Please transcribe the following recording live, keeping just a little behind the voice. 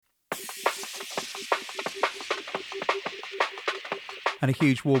And a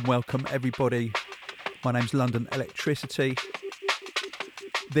huge warm welcome, everybody. My name's London Electricity.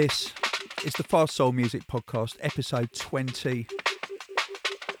 This is the Fast Soul Music Podcast, episode 20.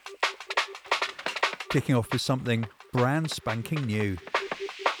 Kicking off with something brand spanking new. Feels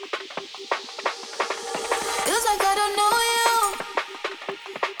like I don't know you.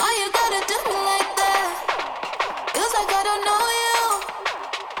 Why you gotta do me like that? Feels like I don't know you.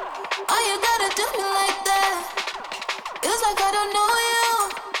 Why you gotta do me like that? Feels like I don't know you.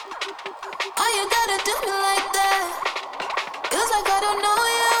 Why you gotta do me like that? Feels like I don't know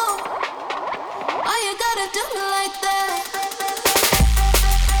you. Why you gotta do me like that?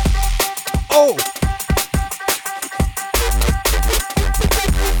 Oh!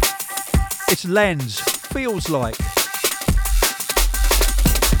 It's Lens, Feels Like.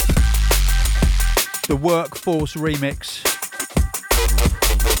 The Workforce remix.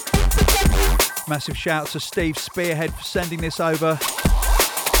 Massive shout to Steve Spearhead for sending this over.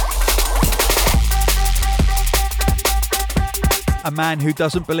 A man who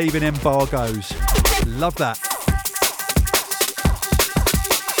doesn't believe in embargoes. Love that.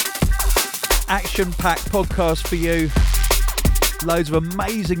 Action-packed podcast for you. Loads of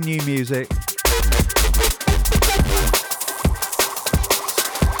amazing new music.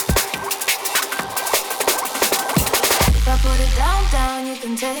 If I put it down, you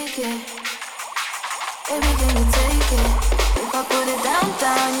can take it. Baby, can you take it? If I put it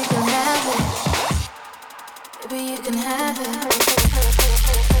down, you can have it. Baby, you can have it.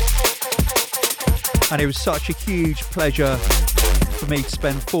 And it was such a huge pleasure for me to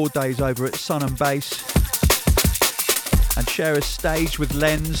spend 4 days over at Sun and Bass and share a stage with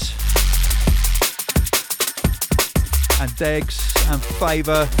Lens and Degs and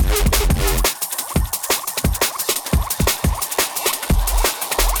Favour.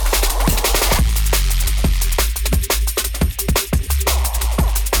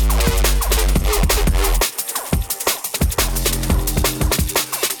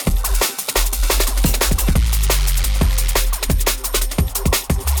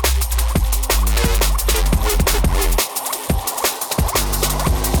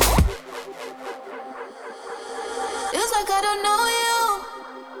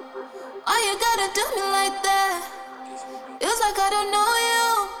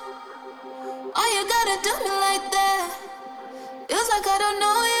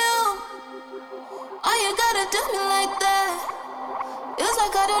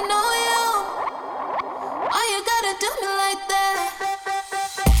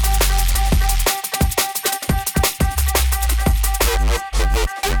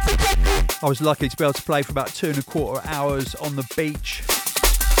 I was lucky to be able to play for about 2.25 hours on the beach,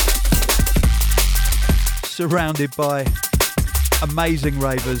 surrounded by amazing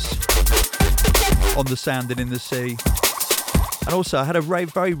ravers on the sand and in the sea. And also I had a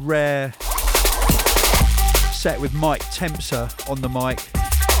very rare set with Mike Tempser on the mic,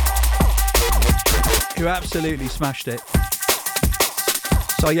 who absolutely smashed it.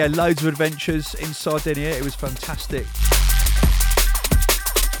 So yeah, loads of adventures in Sardinia. It was fantastic.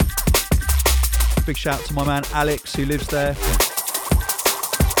 Big shout out to my man Alex, who lives there.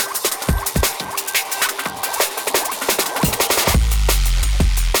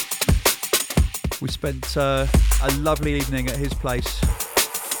 We spent a lovely evening at his place,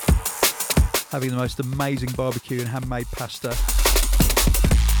 having the most amazing barbecue and handmade pasta.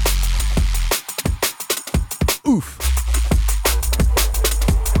 Oof!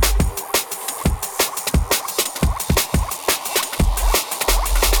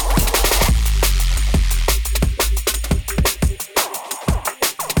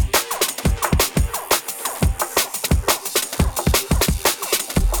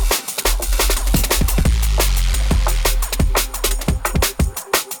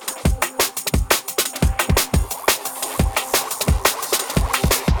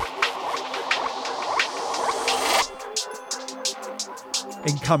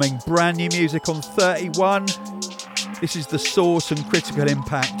 Incoming brand new music on 31. This is The Source and Critical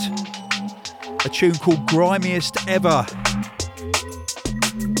Impact. A tune called Grimiest Ever.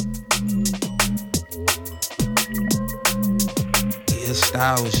 His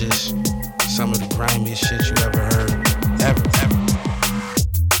style was just some of the grimiest shit you ever heard. Ever.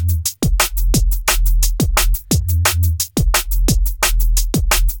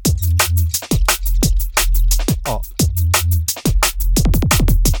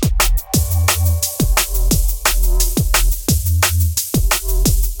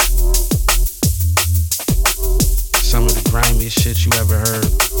 Shit you ever heard,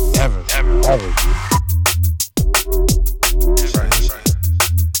 ever.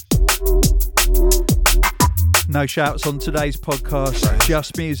 No shouts on today's podcast,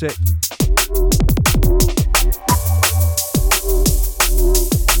 just music.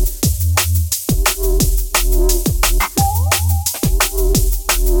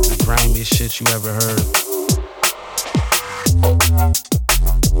 The grimiest shit you ever heard.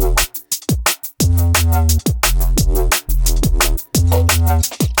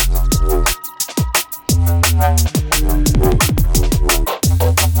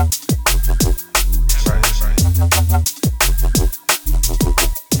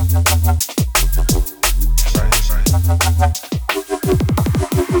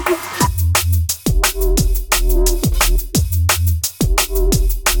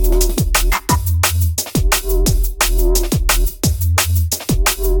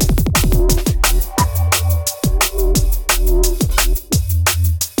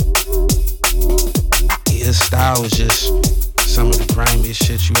 Was just some of the grimiest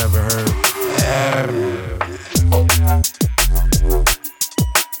shit you ever heard.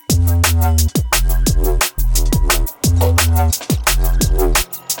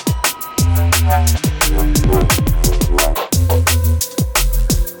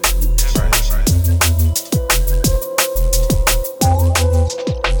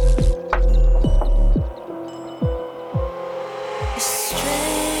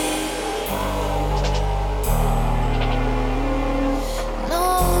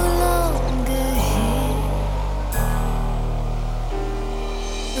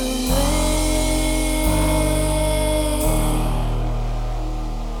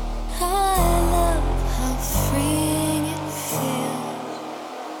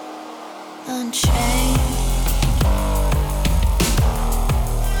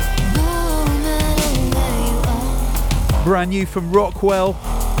 Brand new from Rockwell.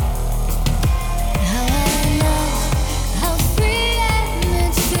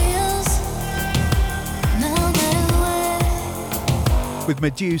 With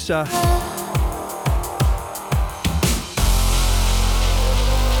Meduza.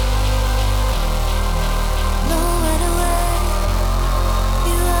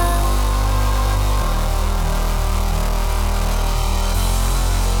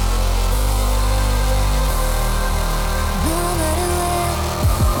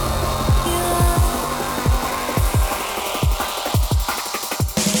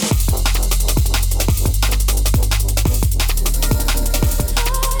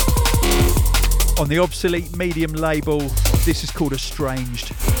 On the Obsolete Medium label, this is called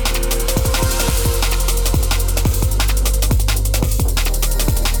Estranged.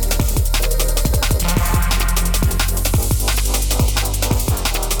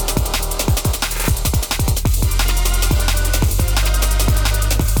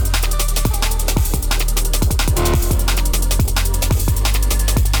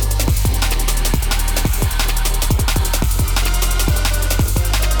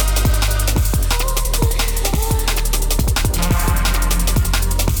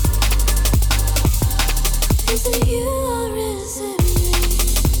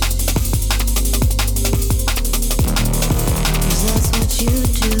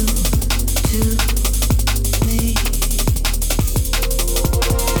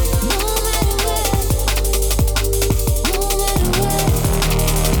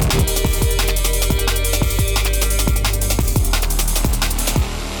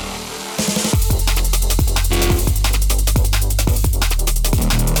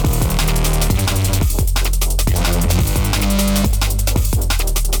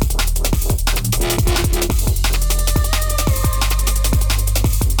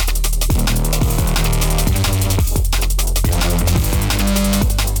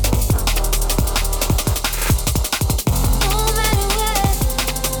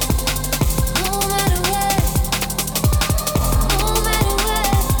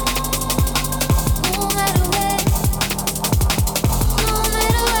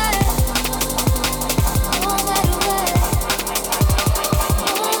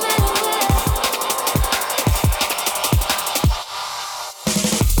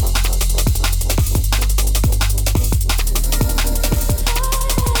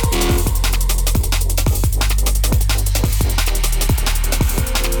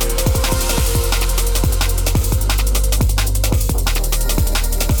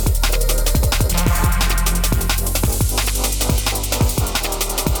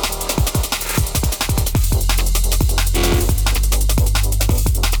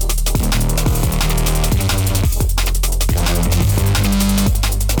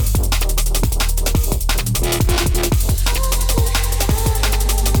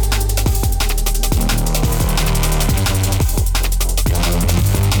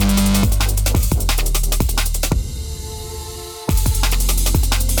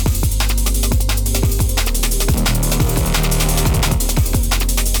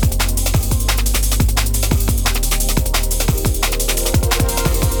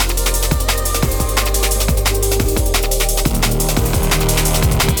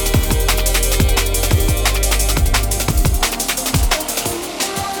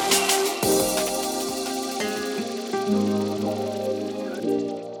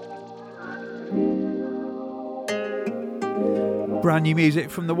 Brand new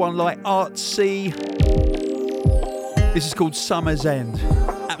music from the one like Artsea. This is called Summer's End.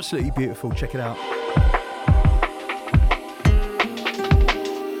 Absolutely beautiful, check it out.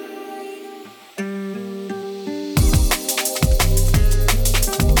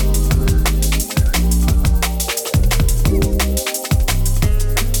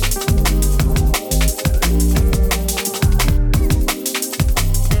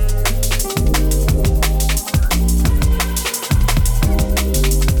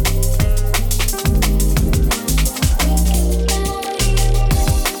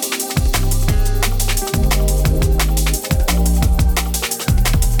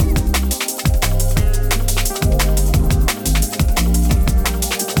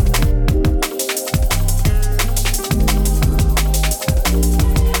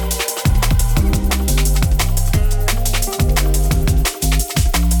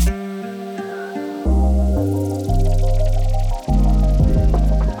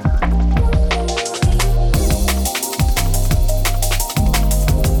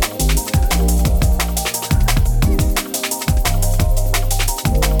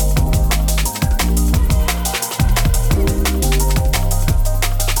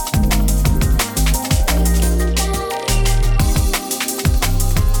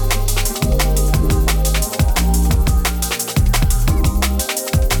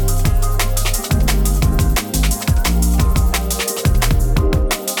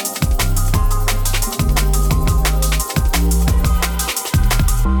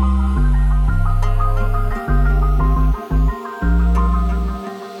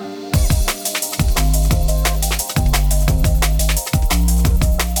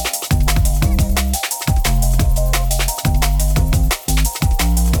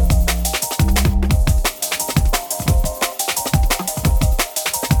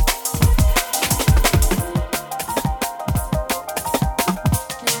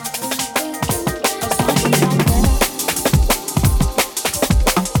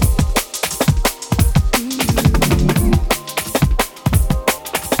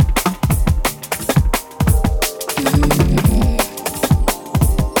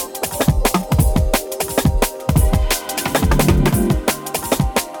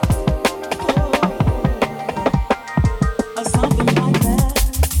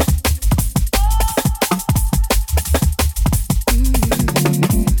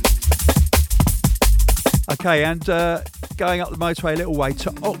 Okay, and going up the motorway a little way to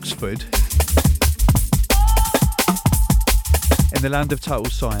Oxford, in the land of total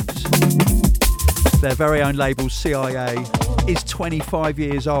science, their very own label CIA is 25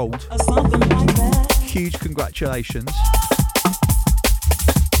 years old. Huge congratulations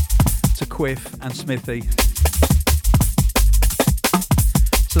to Quiff and Smithy.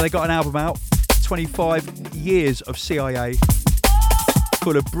 So they got an album out, 25 years of CIA,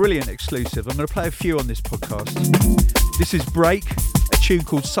 full of brilliant exclusives. I'm going to play a few on this podcast. This is Break, a tune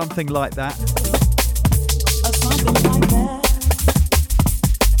called Something Like That. Something like that.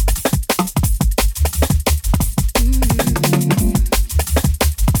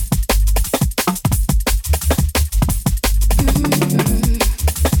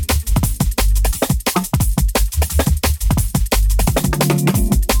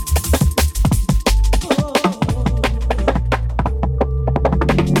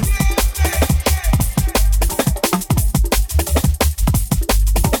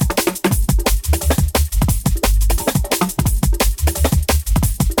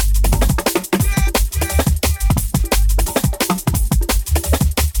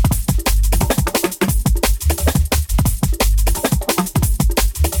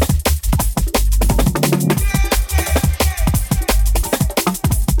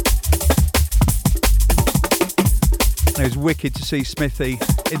 Wicked to see Smithy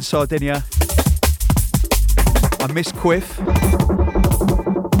in Sardinia. I miss Quiff.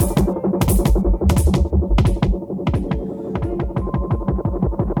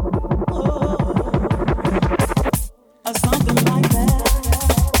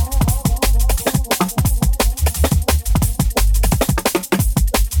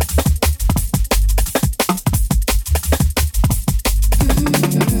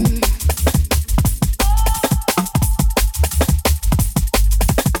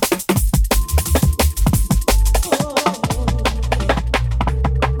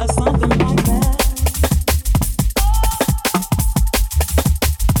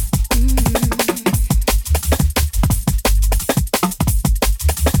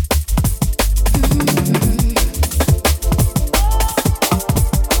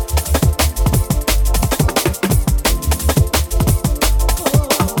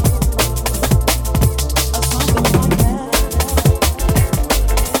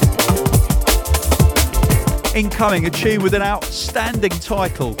 Incoming, a tune with an outstanding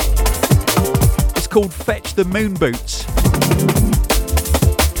title. It's called Fetch the Moon Boots.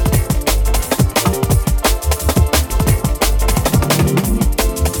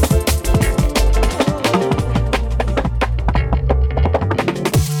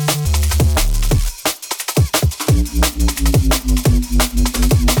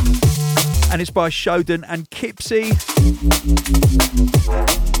 And it's by Shodan and Kipsy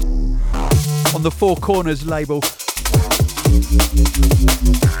on the Four Corners label.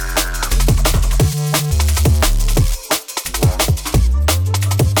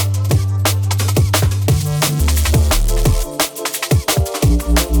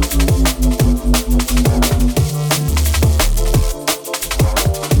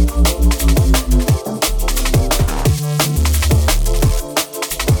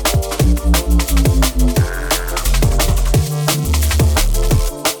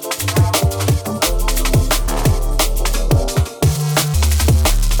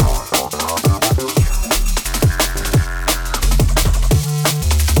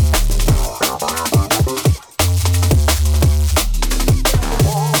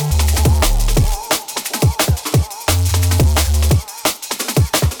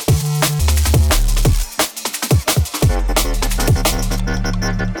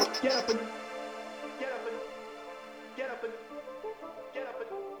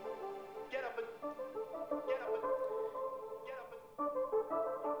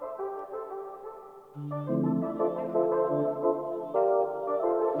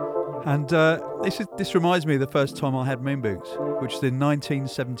 And this reminds me of the first time I had moon boots, which is in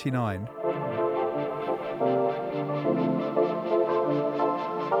 1979.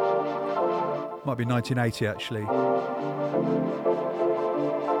 Might be 1980 actually.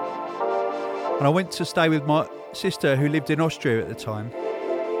 And I went to stay with my sister who lived in Austria at the time.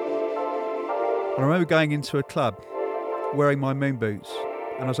 And I remember going into a club wearing my moon boots,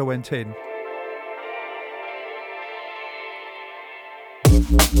 and as I went in,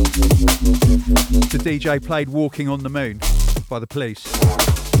 the DJ played Walking on the Moon by the Police.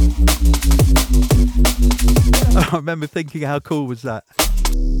 And I remember thinking, how cool was that?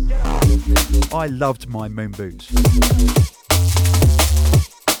 I loved my moon boots.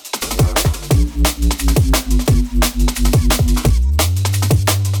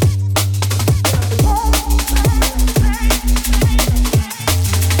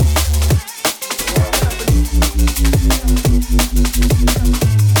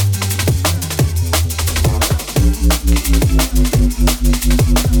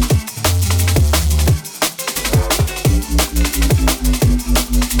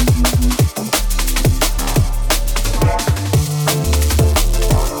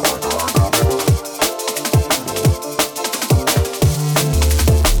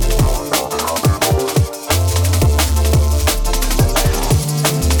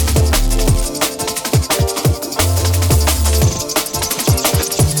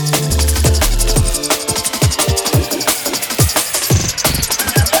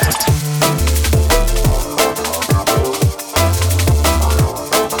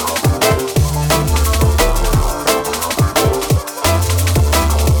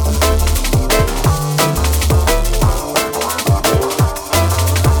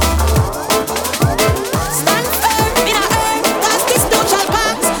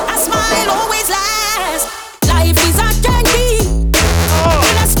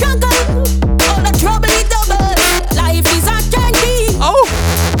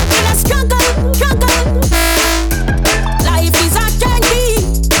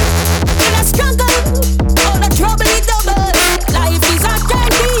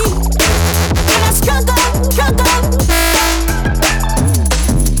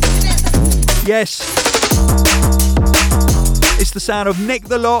 Yes, it's the sound of Nick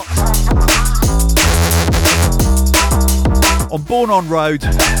the Lot on Born on Road.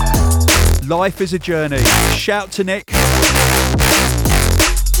 Life is a journey. Shout to Nick. Stand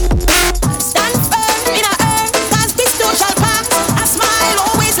firm in a earth, 'cause this too shall pass. A smile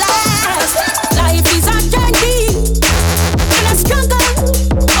always lasts. Life is a journey and a struggle.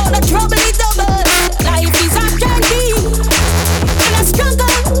 All the trouble is double. Life is a journey and a struggle.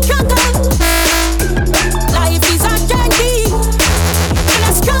 Life is a journey and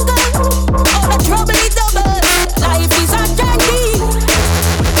a struggle. All the trouble is double. Life is a journey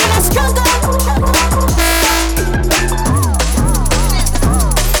and a struggle.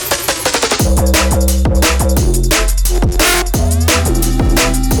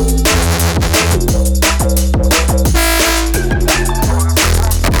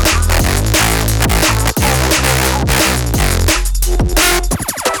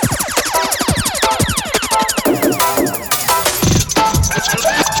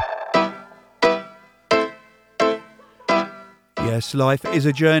 Yes, life is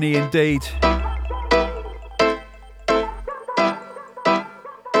a journey indeed.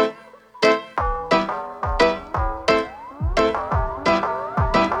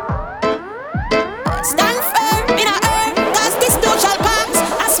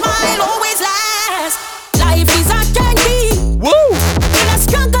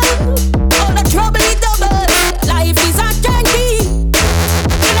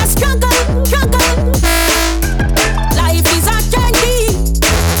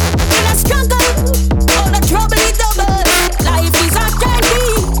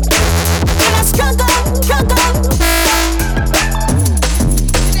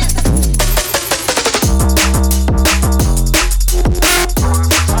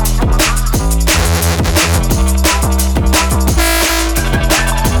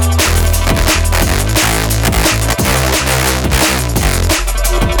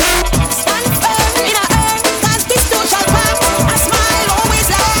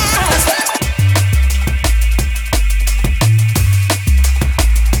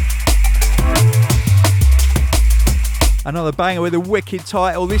 Another banger with a wicked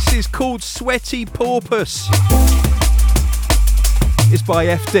title. This is called Sweaty Porpoise. It's by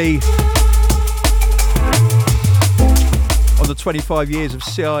FD on the 25 years of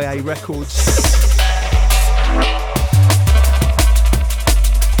CIA Records.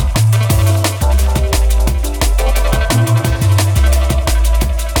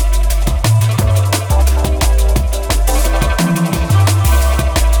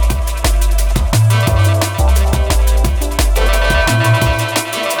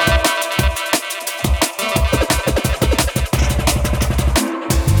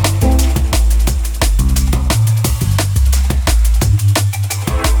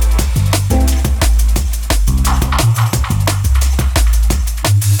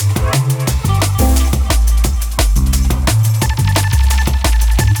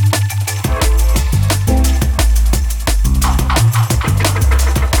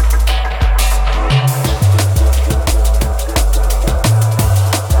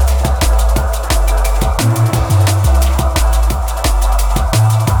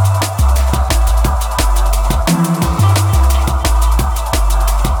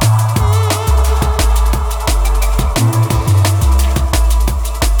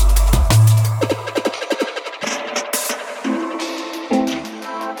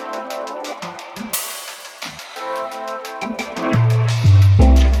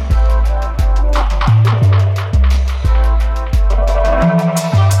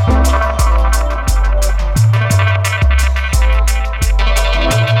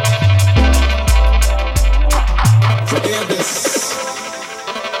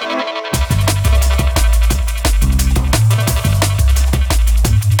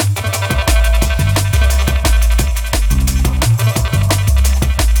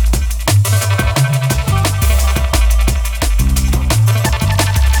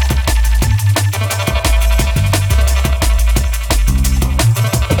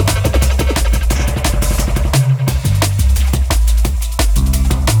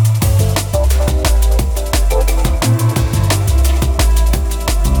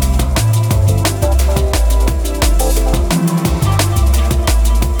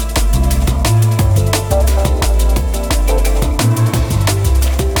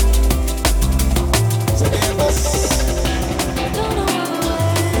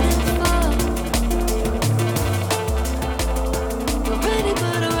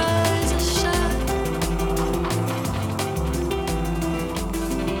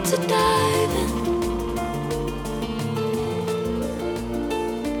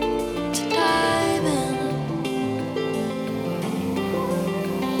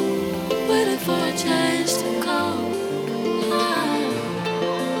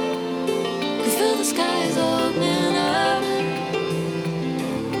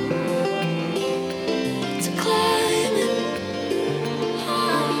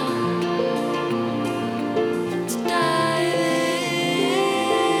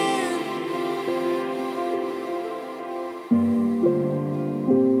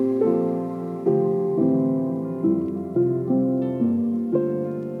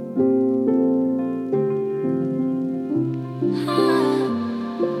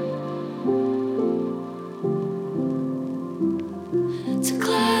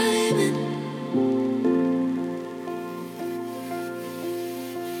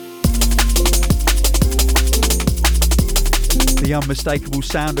 The unmistakable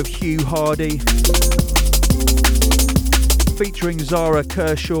sound of Hugh Hardie, featuring Zara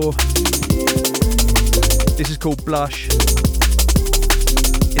Kershaw. This is called Blush.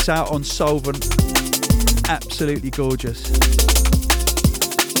 It's out on Soulvent. Absolutely gorgeous.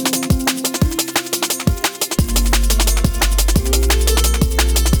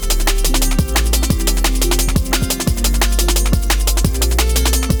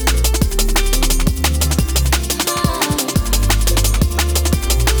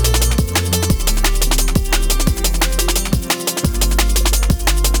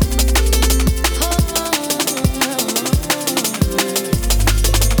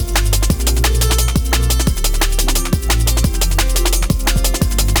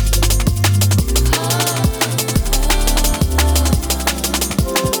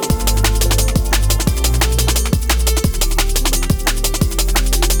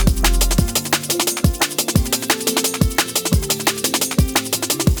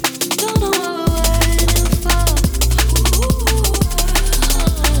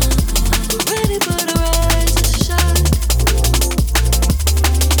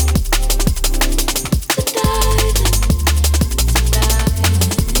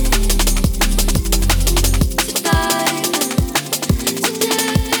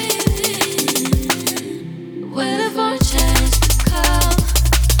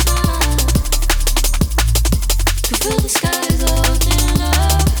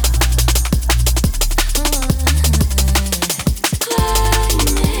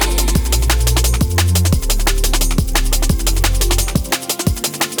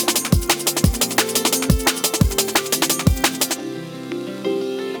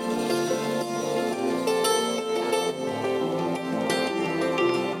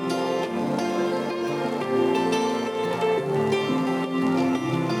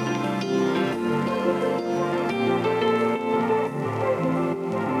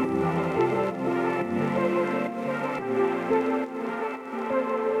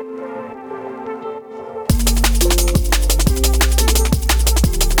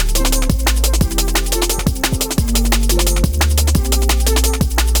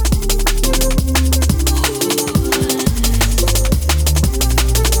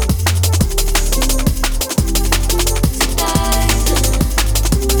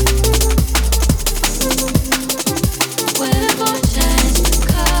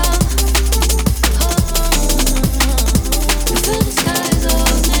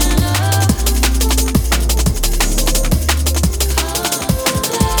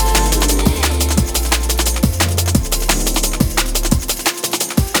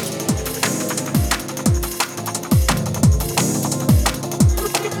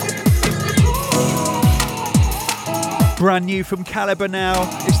 Brand new from Calibre now.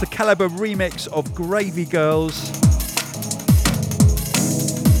 It's the Calibre remix of Gravy Girls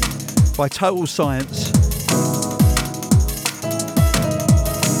by Total Science.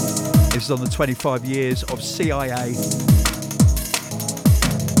 This is on the 25 years of CIA.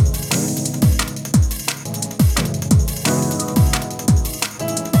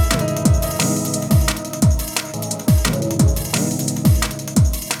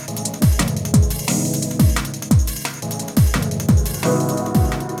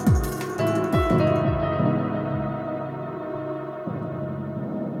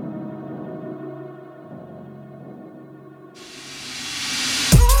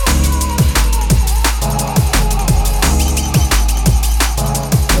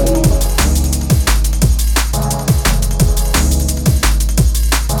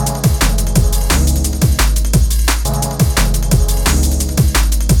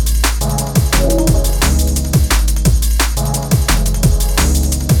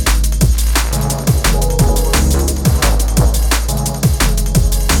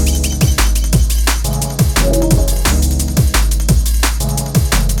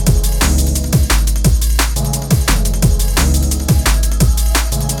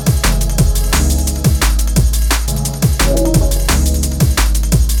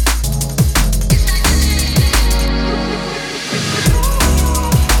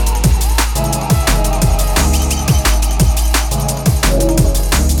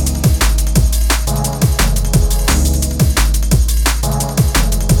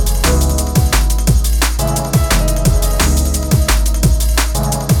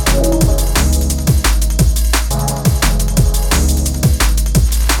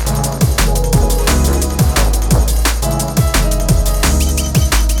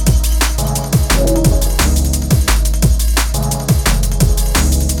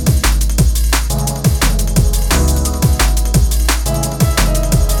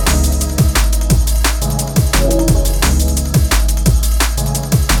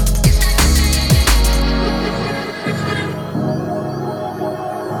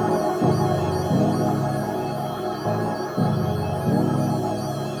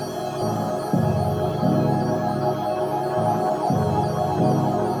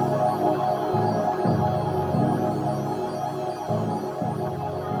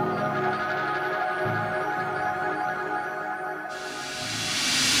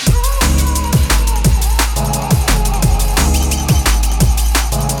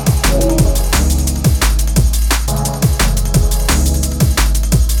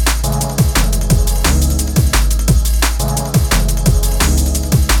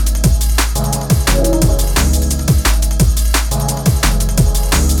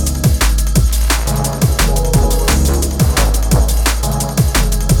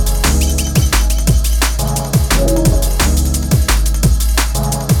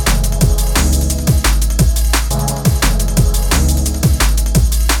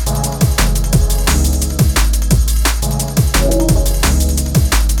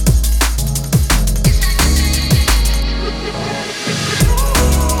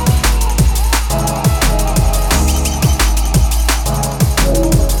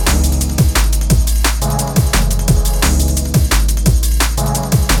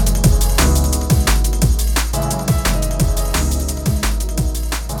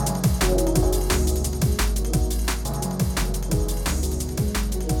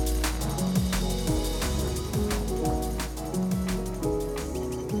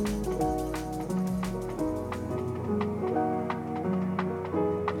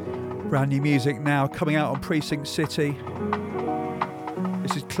 Brand new music now coming out on Precinct City.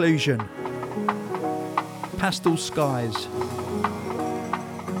 This is Clusion, Pastel Skies.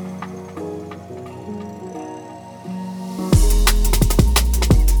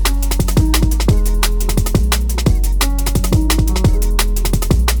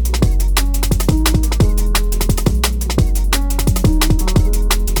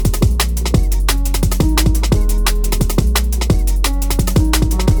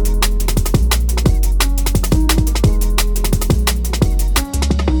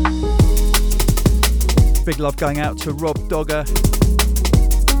 Big love going out to Rob Dogger,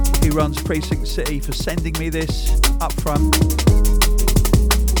 who runs Precinct City, for sending me this up front.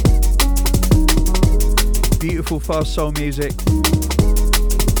 Beautiful fast soul music,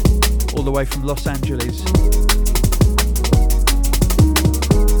 all the way from Los Angeles.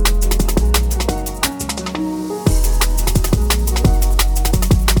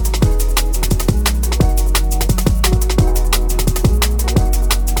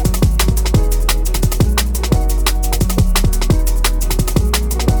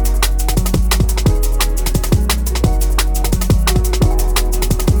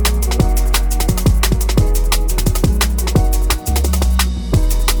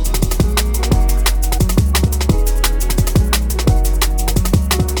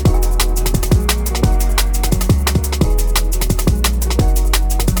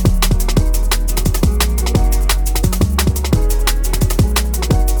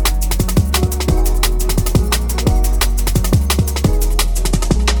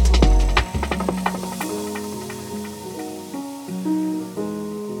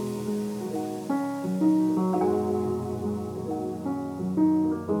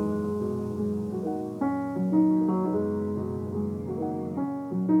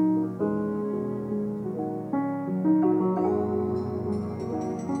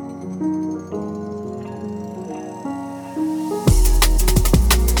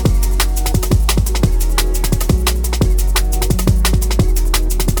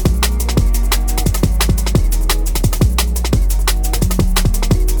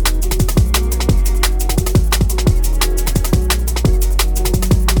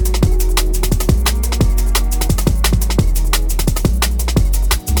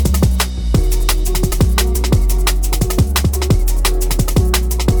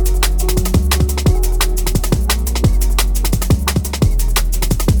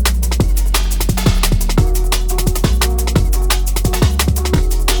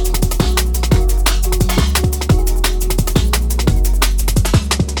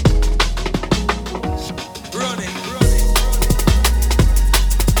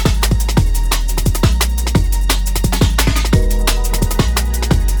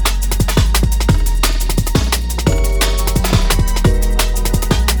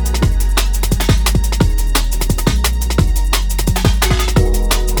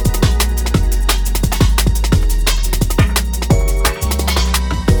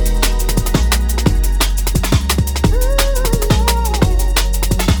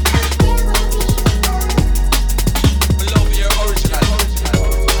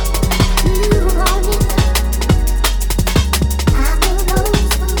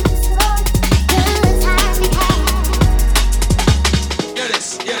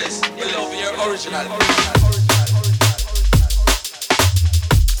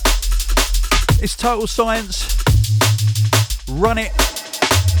 It's Total Science. Run It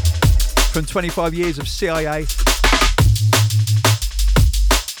from 25 years of CIA.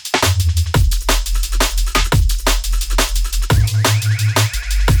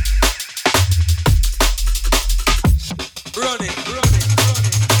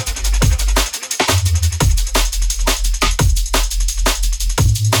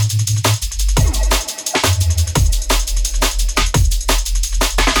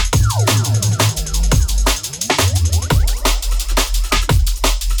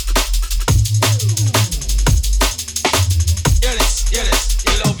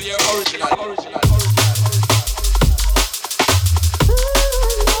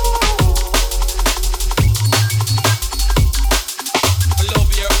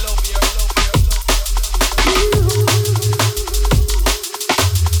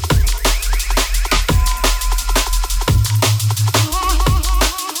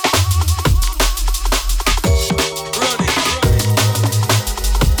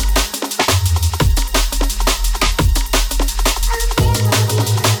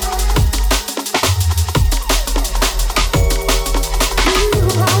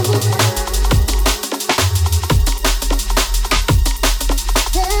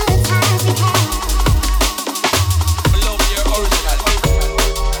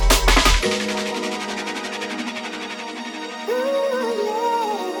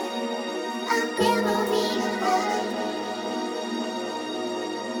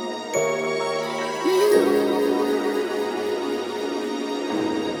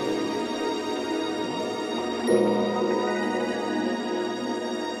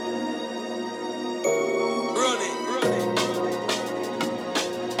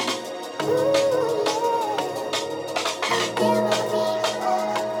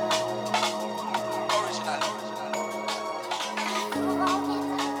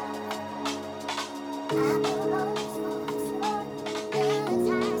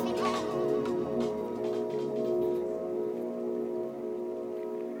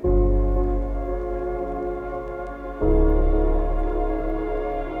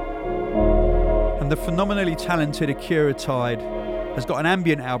 The phenomenally talented Akuratyde has got an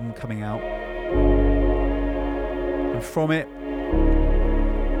ambient album coming out, and from it,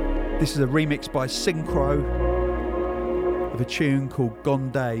 this is a remix by Synkro of a tune called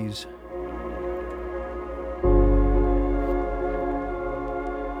Gone Days.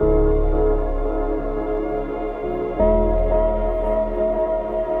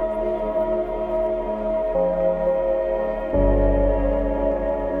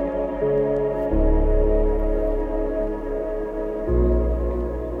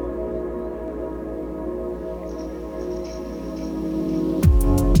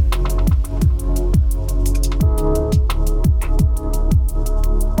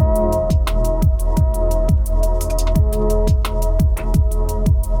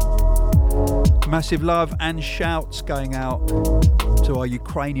 Massive love and shouts going out to our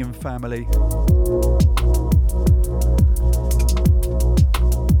Ukrainian family.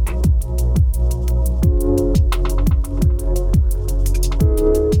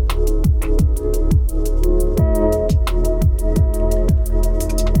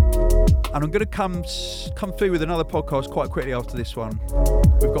 And I'm going to come through with another podcast quite quickly after this one.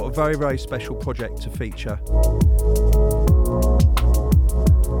 We've got a very, very special project to feature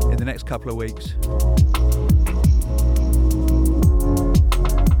in the next couple of weeks.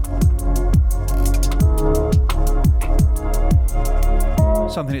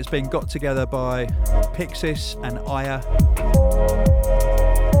 Something that's been got together by Pixis and Aya.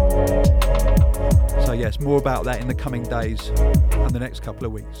 So yes, more about that in the coming days and the next couple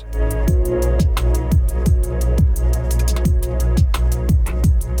of weeks.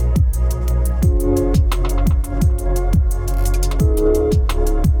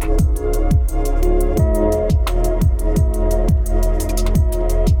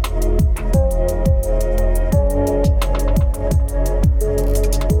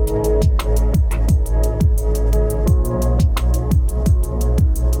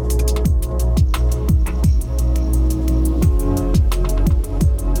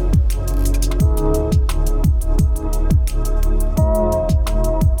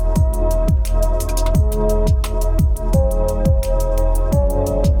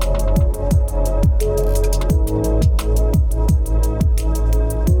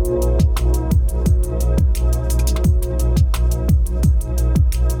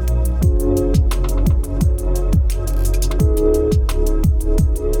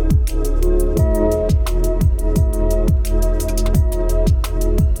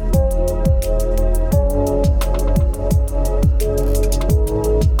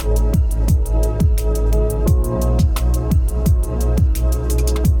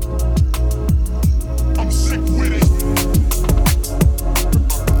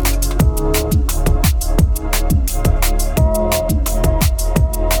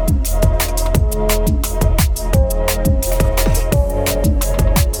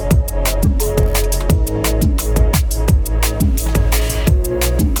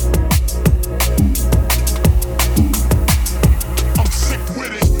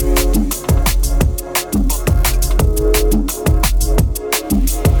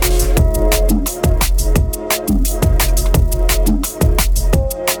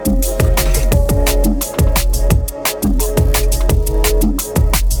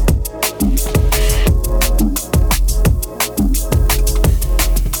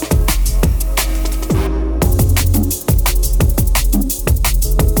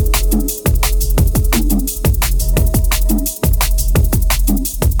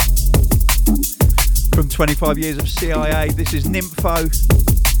 25 years of CIA. This is Nymfo.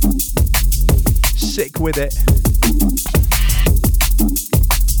 Sick with it.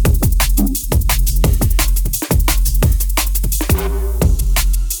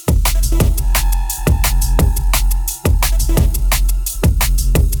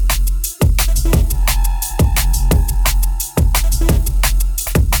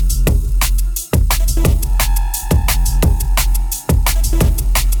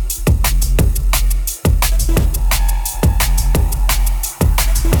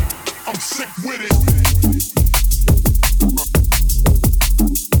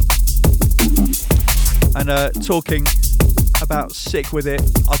 Talking about sick with it,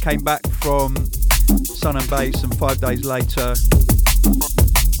 I came back from Sun and Bass, and 5 days later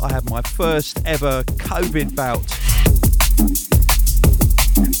I had my first ever COVID bout.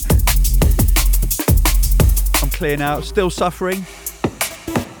 I'm clear now, still suffering.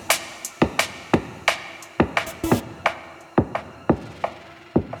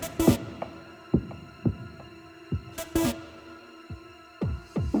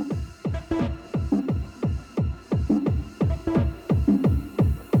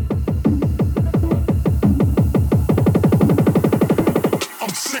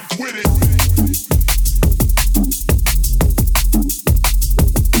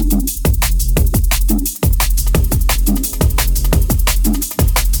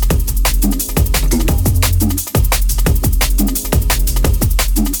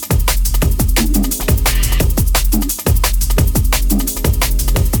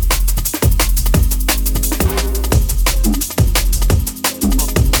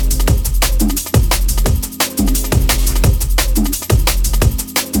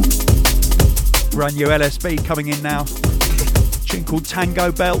 Brand new LSB coming in now. Tune called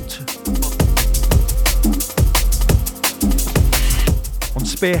Tango Belt on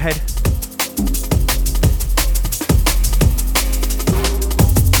Spearhead.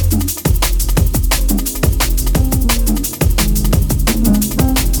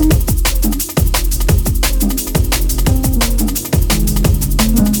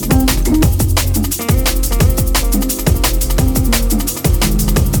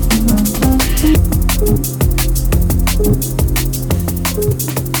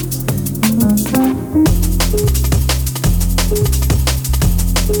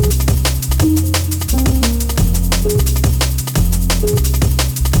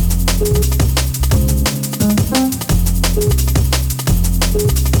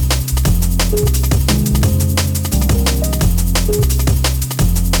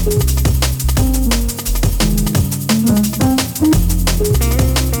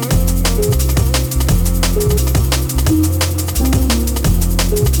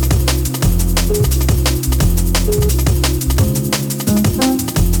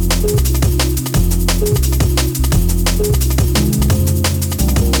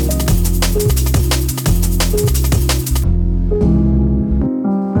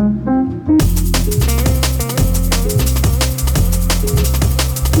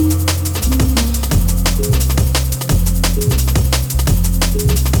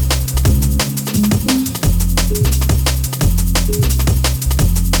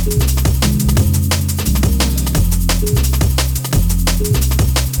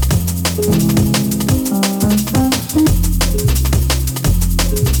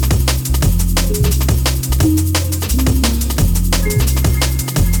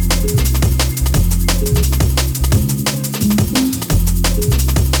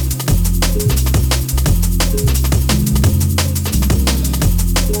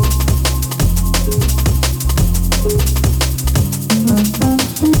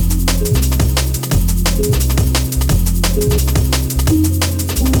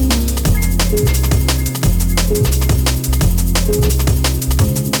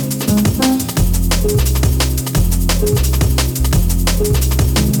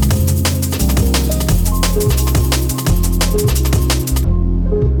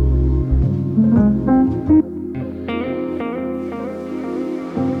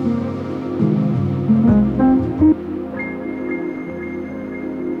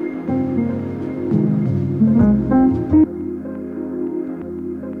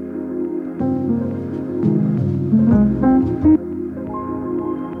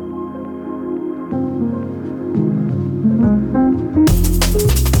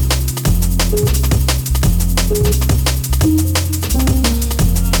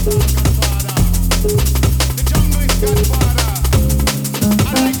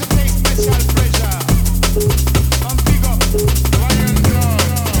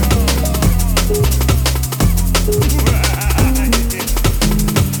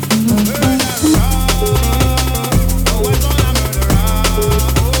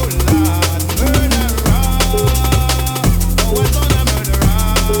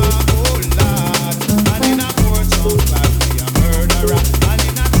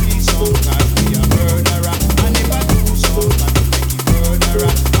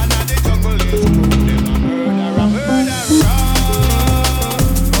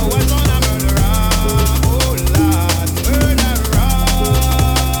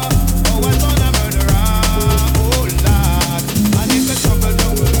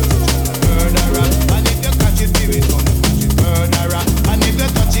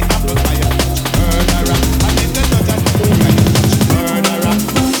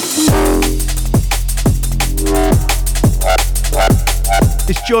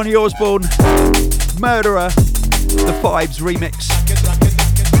 Johnny Osborne, Murderer, the Phibes remix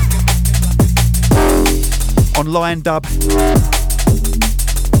on Liondub.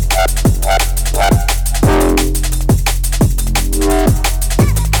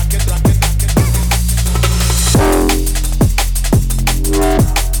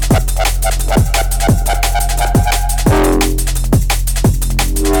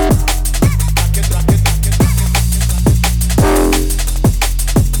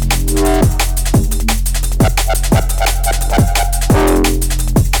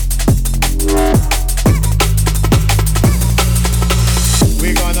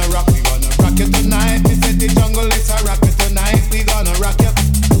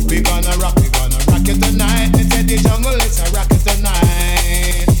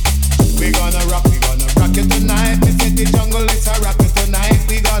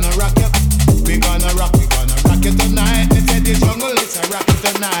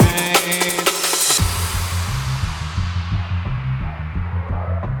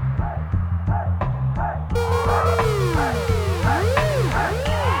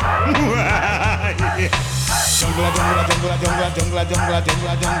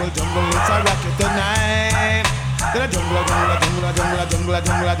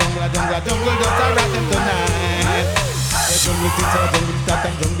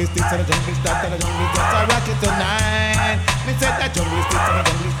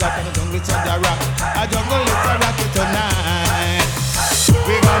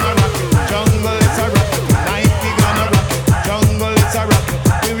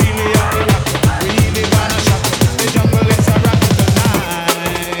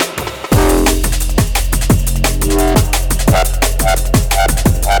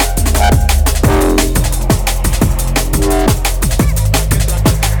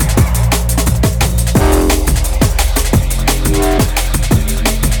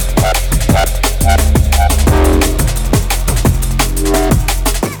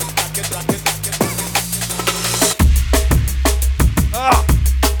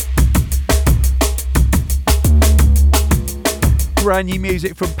 Brand new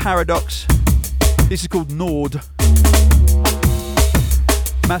music from Paradox. This is called Nord.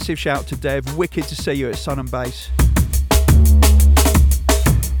 Massive shout to Dev. Wicked to see you at Sun and Bass.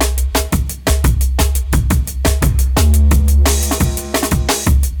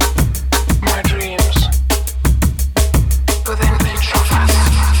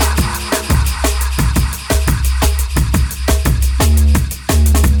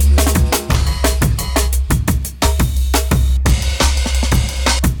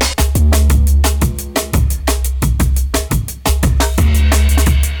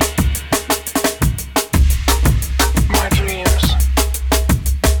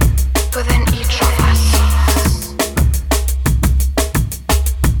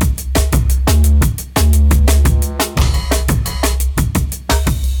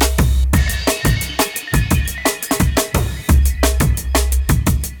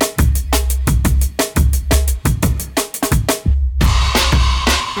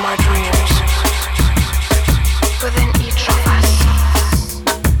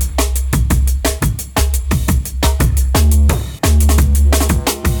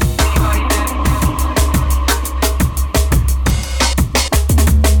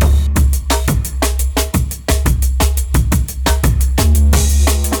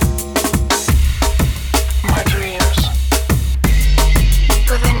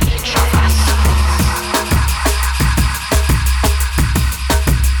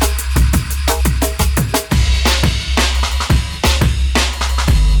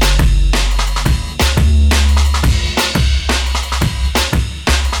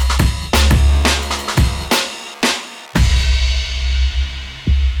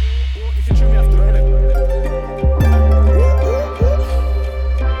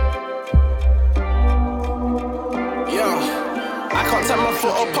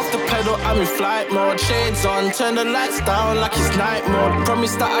 Turn the lights down like it's night mode.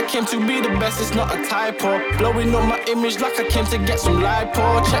 Promise that I came to be the best, it's not a typo. Blowing up my image like I came to get some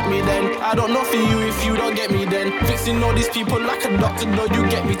lipo. Check me then, I don't know for you if you don't get me then. Fixing all these people like a doctor, though you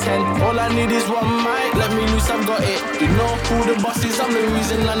get me 10. All I need is one mic, let me loose, I've got it. You know who the boss is, I'm the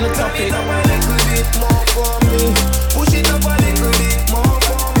reason and the topic. Turn it up a little bit more for me. Push it up a little bit more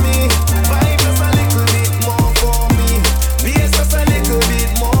for me. Vibe just a little bit more for me. Bass just a little bit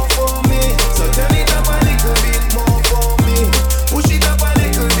more for me. So turn it up a little bit more for me. Push it up a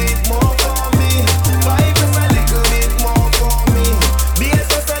little bit more for me. Vibe just a little bit more for me. Bass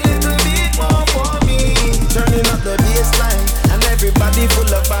just a little bit more for me. Turning up the bassline and everybody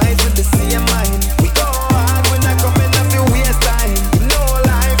full of vibes with the same mind. We go hard when I come in up your waistline. No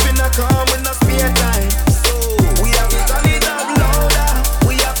lie,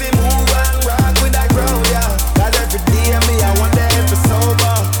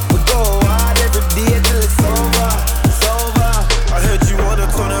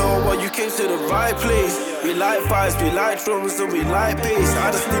 drums and we like bass.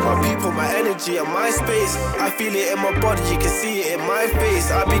 I just need my people, my energy and my space. I feel it in my body, you can see it in my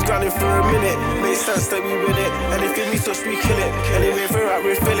face. I've been grinding for a minute, makes sense that we win it. Anything we touch, we kill it. Anyway, we're out,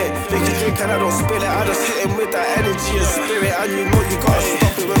 refill it. Make you drink and I don't spill it. I just hit him with that energy and spirit. And you know you gotta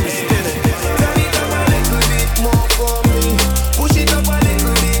stop it when we spin it. Turn it up a little bit more for me. Push it up a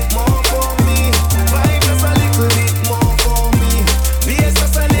little bit more for me. Vibe just a little bit more for me. Bass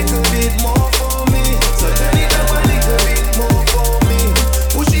just a little bit more for me. So turn it up a little bit more for me.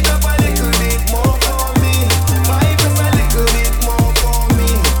 Push it up a little bit more for me. Vibe just a little bit more for me.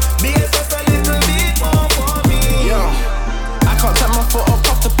 Bass just a little bit more for me. Yo, I can't take my foot up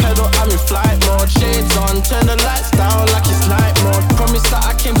off the pedal. I'm in flight mode. Shades on, turn the lights down like it's night mode. Promise that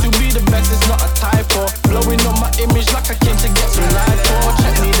I came to be the best, it's not a typo. Blowing up my image like I came to get some light for.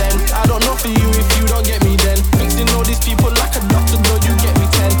 Check me then, I don't know for you if you don't get me then. Fixing all these people like a doctor, though you get me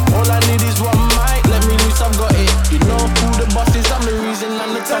 10. All I need is one mic, let me loose, I've got it. You know who the boss is, I'm the reason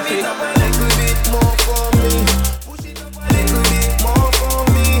I'm the topic. Push it up a little bit more for me. Push it up a little bit more for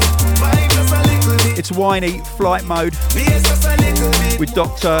me. Vibe just a little bit. It's Whiny Flight Mode with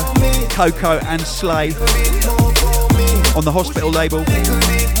Doktor, Coco and Slay on the Hospital label.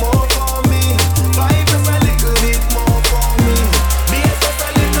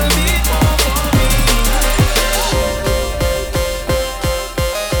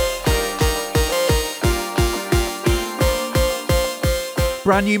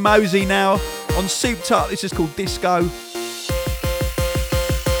 Brand new Mozey now on Souped Up. This is called Disco.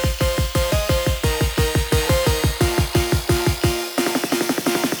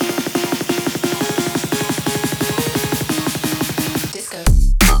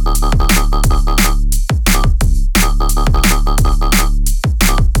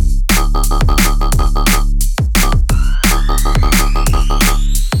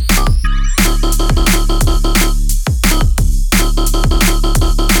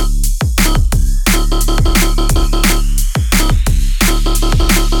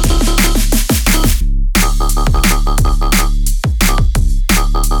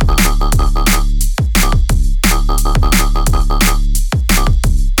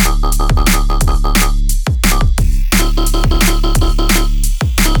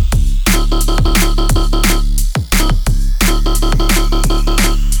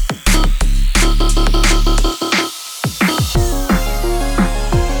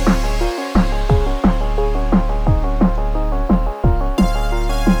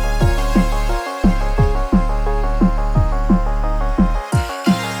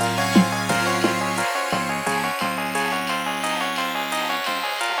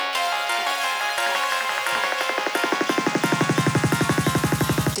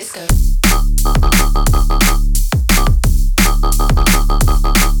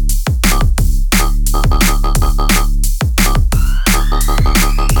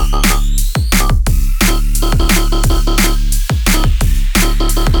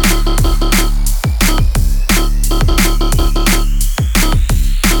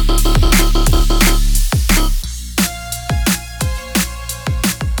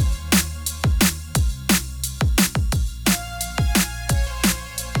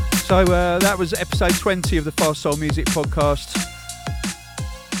 So that was episode 20 of the Fast Soul Music Podcast.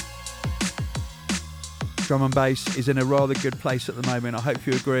 Drum and bass is in a rather good place at the moment. I hope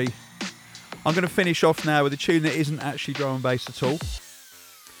you agree. I'm going to finish off now with a tune that isn't actually drum and bass at all.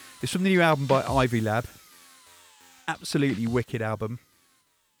 It's from the new album by Ivy Lab. Absolutely wicked album.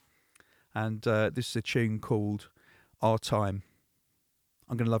 And this is a tune called Our Time.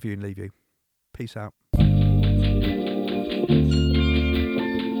 I'm going to love you and leave you. Peace out.